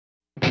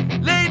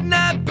Late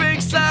night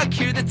brakes lock,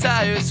 hear the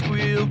tires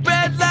squeal.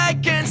 Red light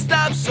can't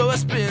stop, so I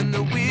spin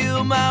the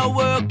wheel. My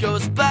world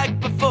goes black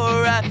before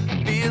I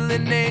feel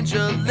an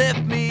angel lift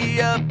me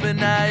up,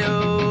 and I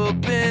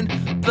open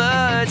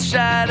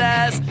bloodshot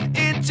eyes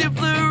into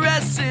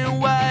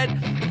fluorescent white.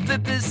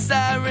 Flip the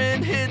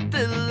siren, hit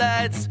the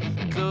lights,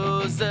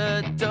 close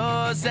the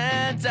doors,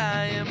 and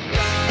I am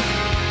gone.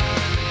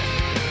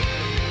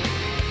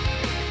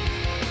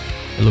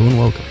 Hello and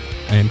welcome.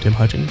 I am Tim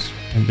Hutchins,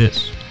 and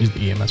this is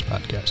the EMS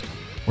Podcast.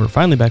 We're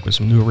finally back with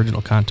some new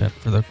original content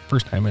for the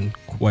first time in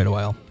quite a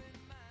while.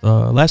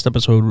 The last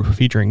episode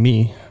featuring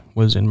me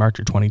was in March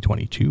of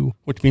 2022,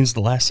 which means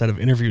the last set of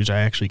interviews I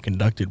actually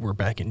conducted were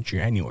back in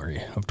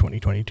January of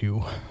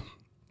 2022.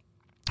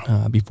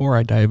 Before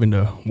I dive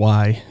into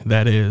why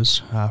that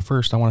is,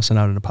 first I want to send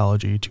out an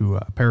apology to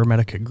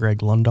paramedic Greg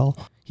Lundahl.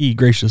 He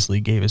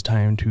graciously gave his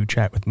time to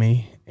chat with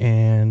me,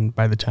 and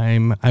by the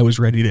time I was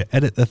ready to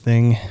edit the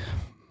thing,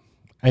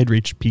 I had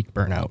reached peak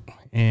burnout,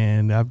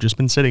 and I've just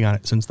been sitting on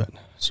it since then.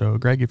 So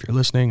Greg, if you're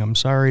listening, I'm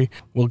sorry.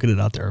 We'll get it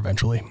out there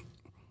eventually.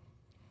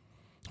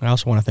 I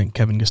also want to thank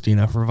Kevin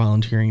Gastina for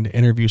volunteering to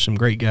interview some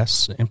great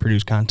guests and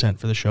produce content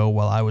for the show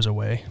while I was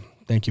away.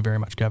 Thank you very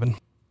much, Kevin.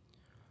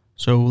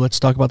 So let's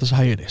talk about this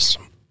hiatus.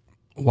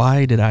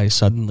 Why did I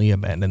suddenly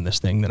abandon this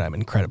thing that I'm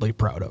incredibly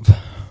proud of?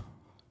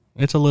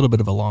 It's a little bit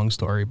of a long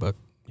story, but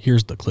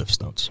here's the Cliff's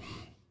Notes.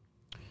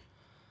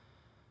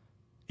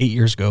 8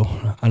 years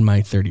ago, on my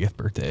 30th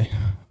birthday,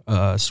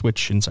 a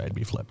switch inside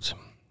me flipped.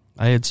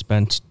 I had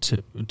spent,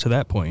 to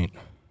that point,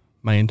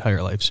 my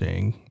entire life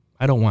saying,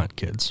 I don't want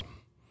kids.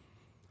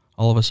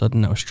 All of a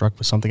sudden, I was struck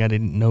with something I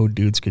didn't know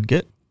dudes could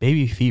get: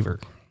 baby fever.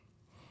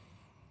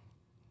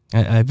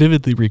 I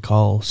vividly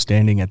recall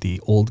standing at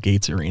the Old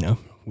Gates Arena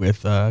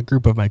with a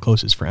group of my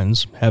closest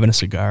friends, having a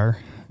cigar,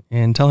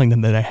 and telling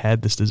them that I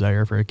had this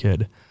desire for a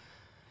kid,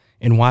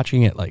 and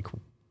watching it like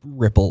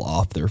ripple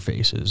off their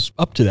faces.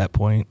 Up to that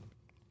point,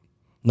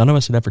 none of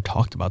us had ever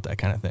talked about that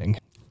kind of thing.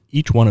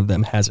 Each one of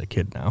them has a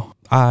kid now.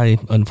 I,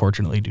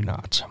 unfortunately, do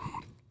not.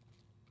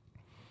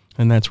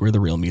 And that's where the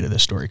real meat of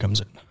this story comes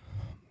in.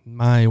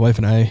 My wife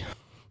and I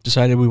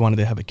decided we wanted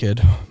to have a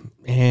kid,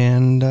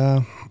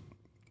 and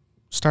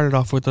started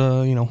off with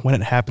a, when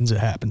it happens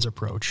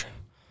approach.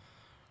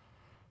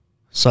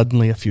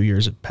 Suddenly, a few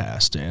years had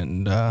passed,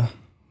 and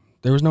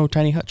there was no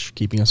tiny hutch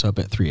keeping us up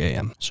at 3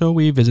 a.m. So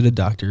we visited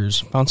doctors,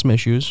 found some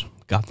issues,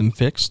 got them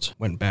fixed,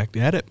 went back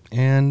at it,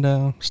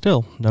 and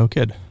still no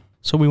kid.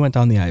 So we went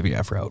down the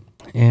IVF route,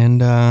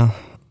 and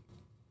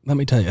let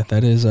me tell you,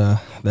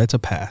 that's a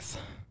path.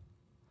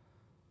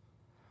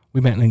 We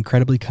met an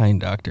incredibly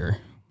kind doctor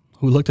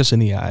who looked us in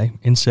the eye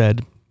and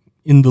said,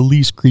 in the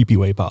least creepy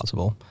way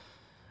possible,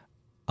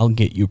 I'll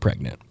get you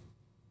pregnant.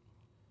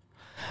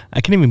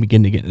 I can't even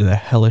begin to get into the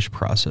hellish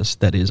process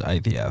that is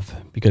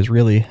IVF, because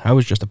really, I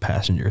was just a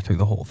passenger through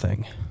the whole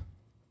thing.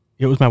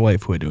 It was my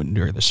wife who had to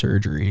endure the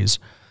surgeries,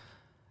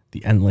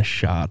 the endless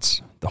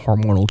shots, the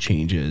hormonal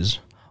changes,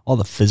 all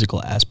the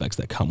physical aspects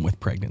that come with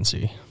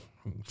pregnancy.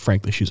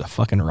 Frankly, she's a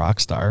fucking rock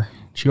star.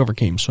 She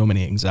overcame so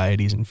many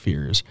anxieties and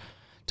fears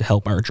to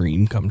help our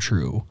dream come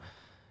true.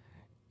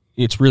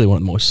 It's really one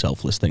of the most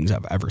selfless things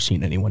I've ever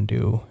seen anyone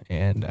do,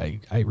 and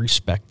I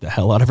respect the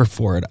hell out of her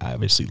for it. I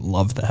obviously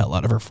love the hell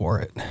out of her for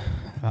it.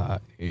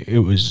 It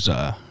was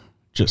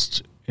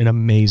just an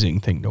amazing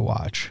thing to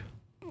watch.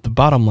 The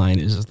bottom line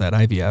is that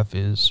IVF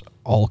is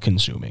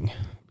all-consuming.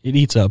 It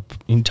eats up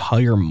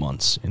entire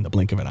months in the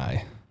blink of an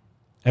eye.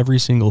 Every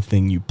single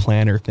thing you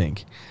plan or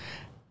think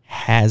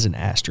has an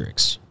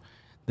asterisk.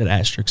 That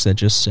asterisk that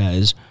just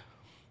says,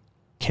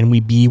 can we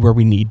be where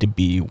we need to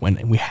be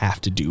when we have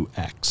to do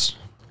X?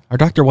 Our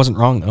doctor wasn't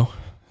wrong, though.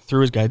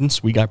 Through his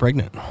guidance, we got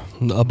pregnant.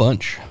 A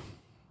bunch.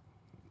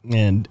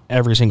 And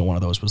every single one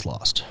of those was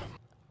lost.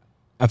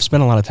 I've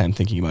spent a lot of time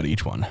thinking about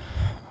each one.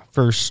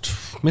 First,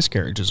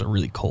 miscarriage is a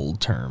really cold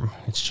term.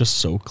 It's just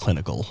so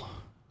clinical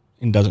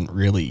and doesn't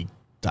really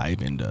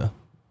dive into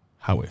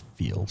how it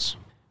feels.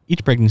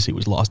 Each pregnancy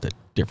was lost at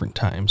different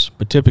times,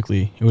 but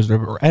typically it was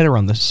at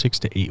around the 6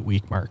 to 8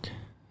 week mark.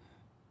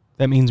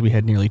 That means we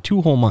had nearly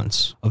 2 whole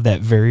months of that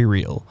very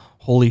real,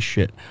 holy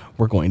shit,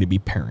 we're going to be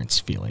parents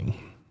feeling.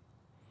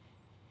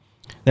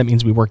 That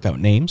means we worked out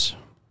names.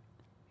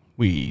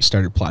 We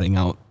started plotting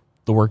out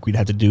the work we'd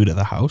have to do to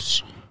the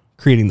house,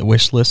 creating the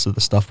wish list of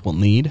the stuff we'll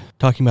need,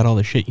 talking about all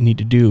the shit you need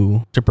to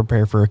do to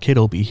prepare for a kid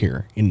who'll be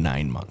here in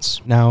 9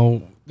 months.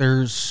 Now,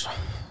 there's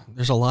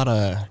a lot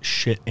of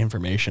shit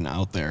information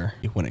out there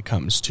when it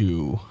comes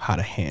to how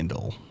to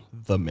handle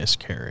the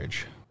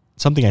miscarriage.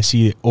 Something I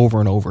see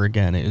over and over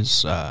again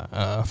is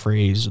a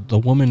phrase, the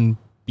woman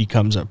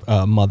becomes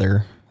a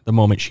mother the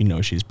moment she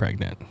knows she's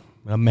pregnant.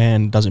 A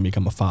man doesn't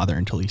become a father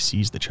until he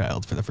sees the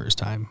child for the first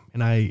time.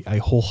 And I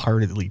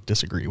wholeheartedly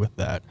disagree with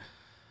that,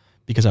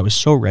 because I was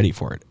so ready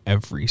for it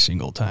every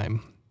single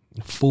time.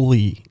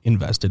 Fully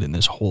invested in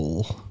this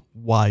whole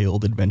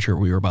wild adventure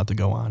we were about to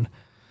go on.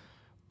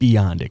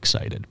 Beyond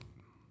excited.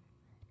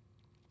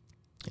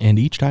 And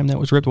each time that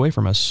was ripped away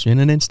from us in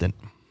an instant.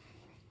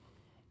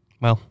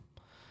 Well,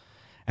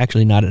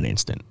 actually not an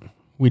instant.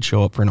 We'd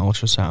show up for an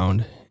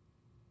ultrasound,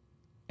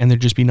 and there'd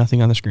just be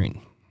nothing on the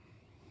screen.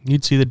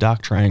 You'd see the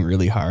doc trying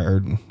really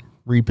hard and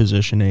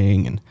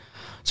repositioning and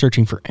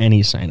searching for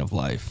any sign of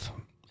life.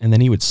 And then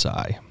he would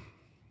sigh.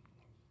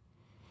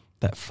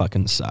 That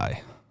fucking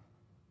sigh.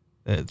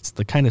 It's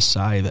the kind of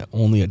sigh that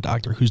only a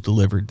doctor who's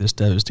delivered this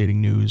devastating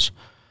news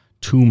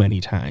too many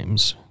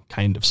times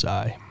kind of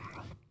sigh.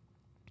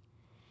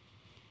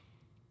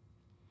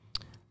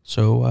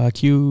 So,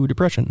 cue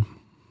depression.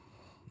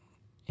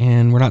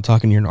 And we're not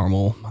talking your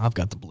normal, I've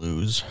got the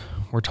blues.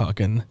 We're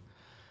talking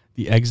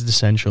the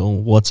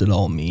existential, what's it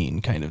all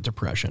mean kind of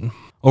depression.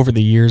 Over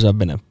the years, I've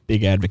been a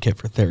big advocate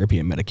for therapy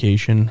and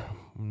medication.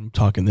 I'm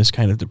talking this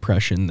kind of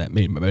depression that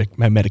made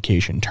my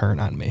medication turn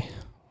on me.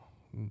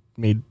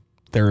 Made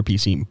therapy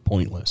seem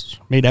pointless.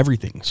 Made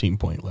everything seem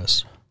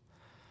pointless.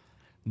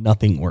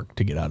 Nothing worked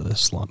to get out of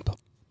this slump.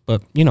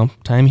 But,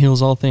 time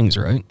heals all things,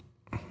 right?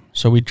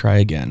 So we'd try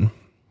again.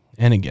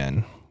 And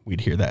again,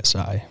 we'd hear that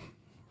sigh.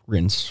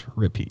 Rinse,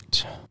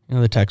 repeat.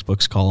 The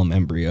textbooks call them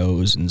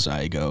embryos and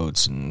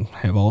zygotes and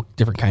have all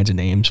different kinds of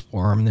names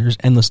for them. There's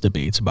endless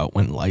debates about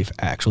when life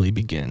actually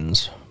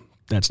begins.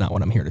 That's not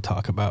what I'm here to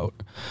talk about.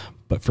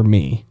 But for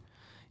me,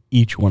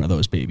 each one of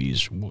those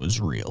babies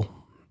was real.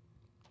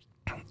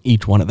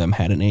 Each one of them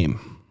had a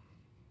name.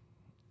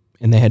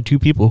 And they had two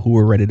people who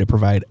were ready to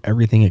provide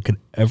everything it could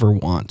ever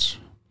want.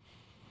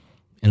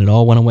 And it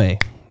all went away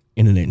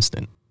in an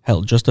instant.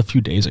 Hell, just a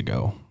few days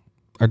ago,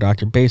 our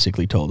doctor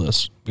basically told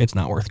us it's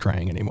not worth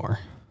trying anymore.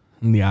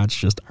 And the odds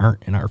just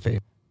aren't in our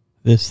favor.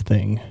 This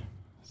thing,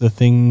 the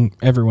thing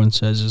everyone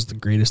says is the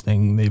greatest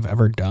thing they've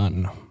ever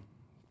done,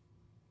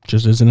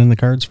 just isn't in the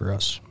cards for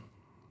us.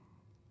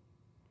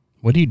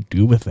 What do you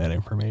do with that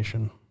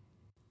information?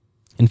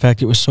 In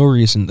fact, it was so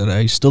recent that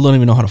I still don't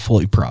even know how to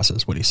fully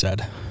process what he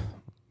said.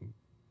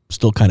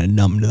 Still kind of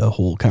numb to the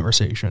whole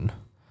conversation.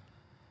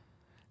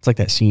 It's like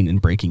that scene in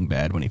Breaking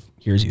Bad when he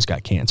hears he's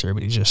got cancer,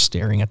 but he's just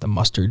staring at the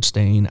mustard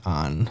stain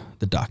on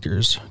the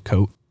doctor's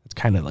coat. It's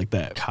kind of like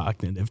that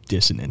cognitive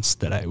dissonance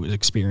that I was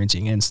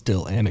experiencing and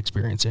still am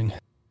experiencing.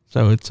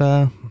 So it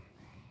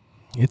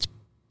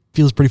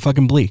feels pretty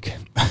fucking bleak,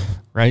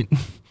 right?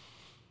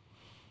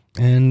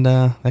 And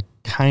that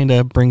kind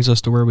of brings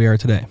us to where we are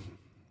today.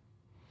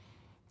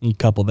 You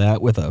couple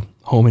that with a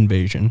home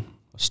invasion,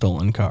 a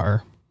stolen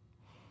car,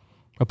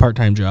 a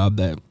part-time job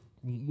that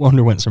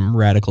underwent some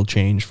radical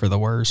change for the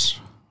worse,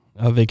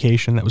 a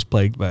vacation that was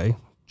plagued by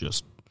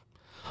just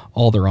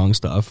all the wrong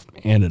stuff,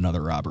 and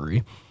another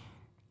robbery.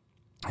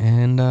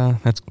 And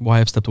that's why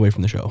I've stepped away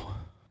from the show.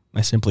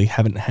 I simply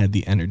haven't had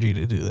the energy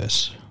to do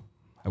this.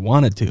 I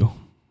wanted to,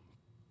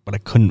 but I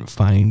couldn't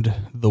find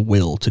the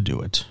will to do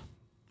it.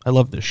 I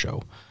love this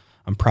show.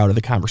 I'm proud of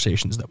the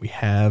conversations that we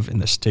have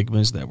and the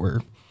stigmas that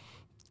we're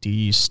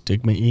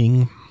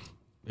destigmating.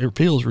 It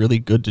feels really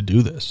good to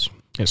do this.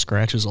 It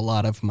scratches a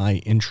lot of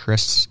my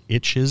interests,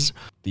 itches,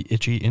 the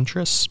itchy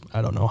interests.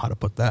 I don't know how to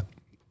put that.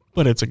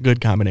 But it's a good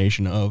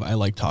combination of I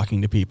like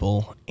talking to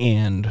people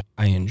and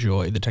I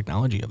enjoy the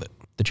technology of it.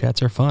 The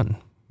chats are fun,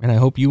 and I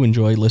hope you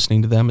enjoy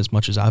listening to them as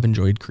much as I've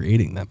enjoyed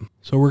creating them.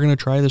 So we're going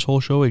to try this whole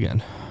show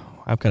again.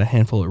 I've got a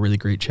handful of really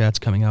great chats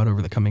coming out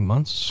over the coming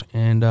months,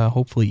 and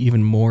hopefully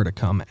even more to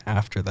come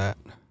after that.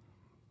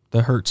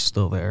 The hurt's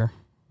still there.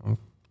 I'll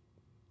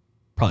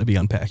probably be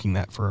unpacking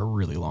that for a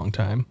really long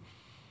time.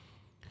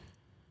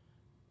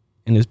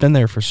 And it's been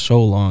there for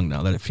so long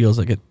now that it feels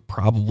like it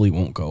probably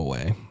won't go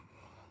away.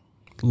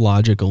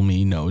 Logical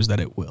me knows that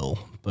it will,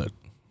 but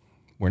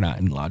we're not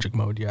in logic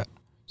mode yet.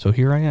 So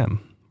here I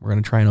am. We're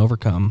going to try and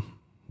overcome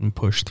and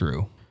push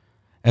through.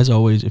 As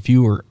always, if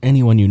you or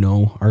anyone you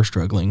know are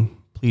struggling,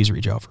 please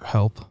reach out for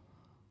help.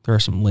 There are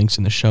some links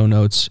in the show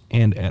notes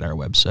and at our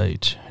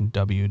website,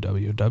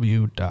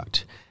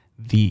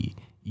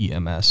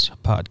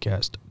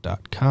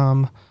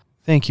 www.theemspodcast.com.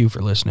 Thank you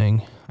for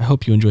listening. I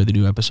hope you enjoyed the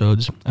new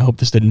episodes. I hope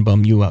this didn't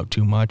bum you out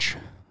too much.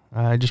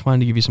 I just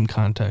wanted to give you some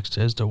context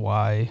as to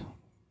why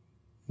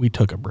we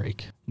took a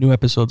break. New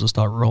episodes will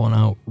start rolling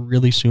out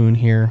really soon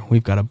here.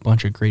 We've got a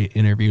bunch of great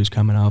interviews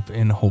coming up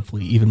and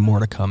hopefully even more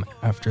to come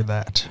after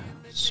that.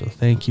 So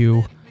thank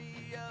you.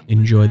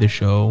 Enjoy the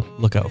show.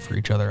 Look out for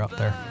each other out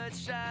there.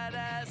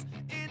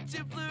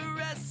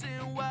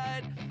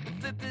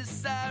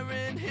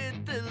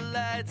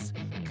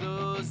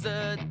 Close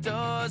the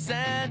doors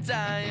and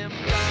I am gone.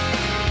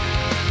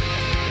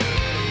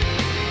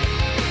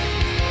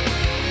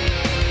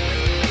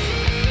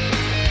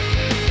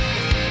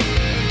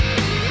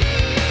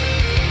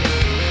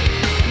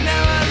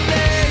 Now I'm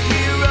the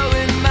hero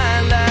in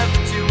my life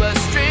to a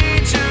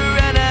stranger,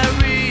 and I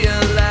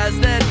realize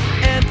that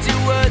empty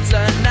words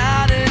are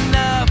not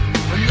enough.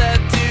 I'm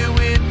left here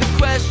with the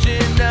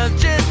question of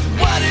just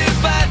what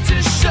if I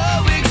to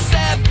show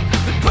accept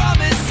the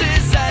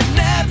promises I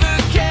never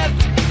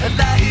kept. I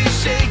lie here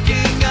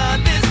shaking on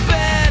this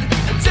bed.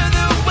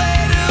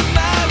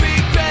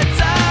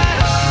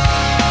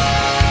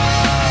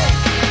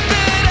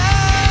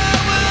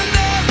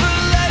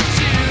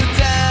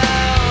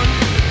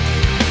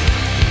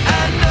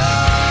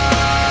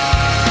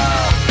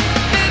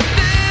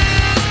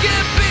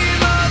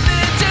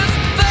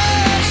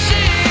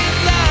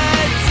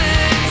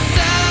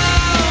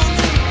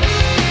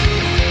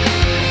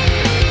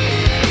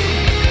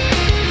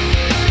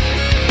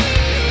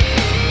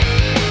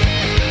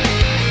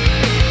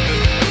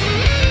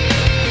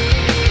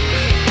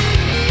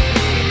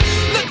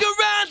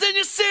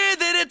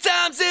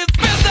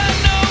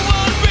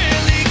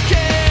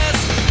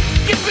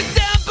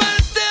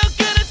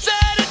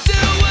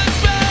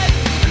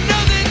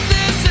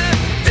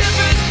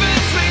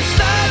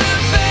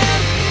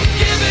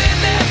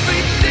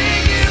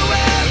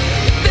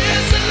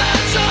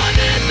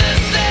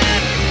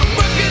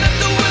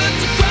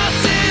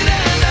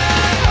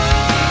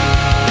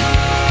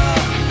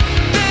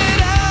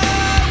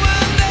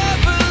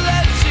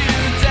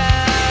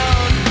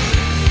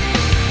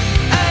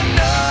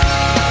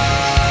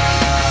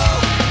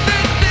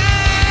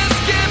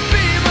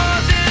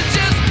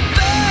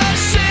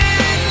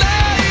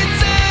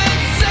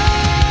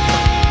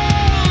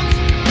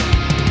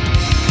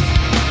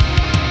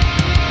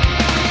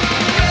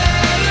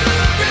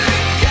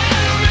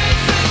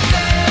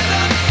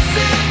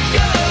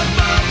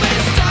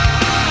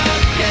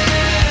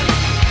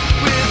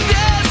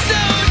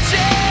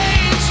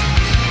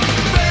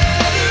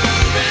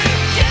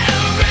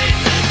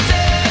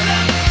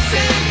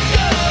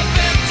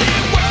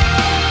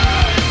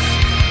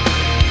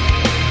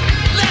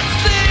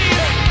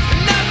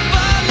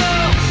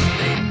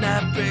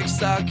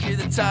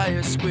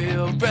 tires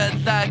squeal.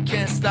 Red light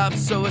can't stop,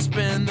 so I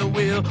spin the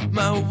wheel.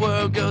 My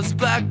world goes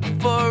black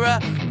before I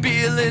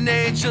feel an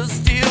angel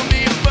steal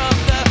me from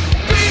the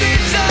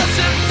bleeding jaws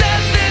of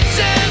death and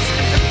chance.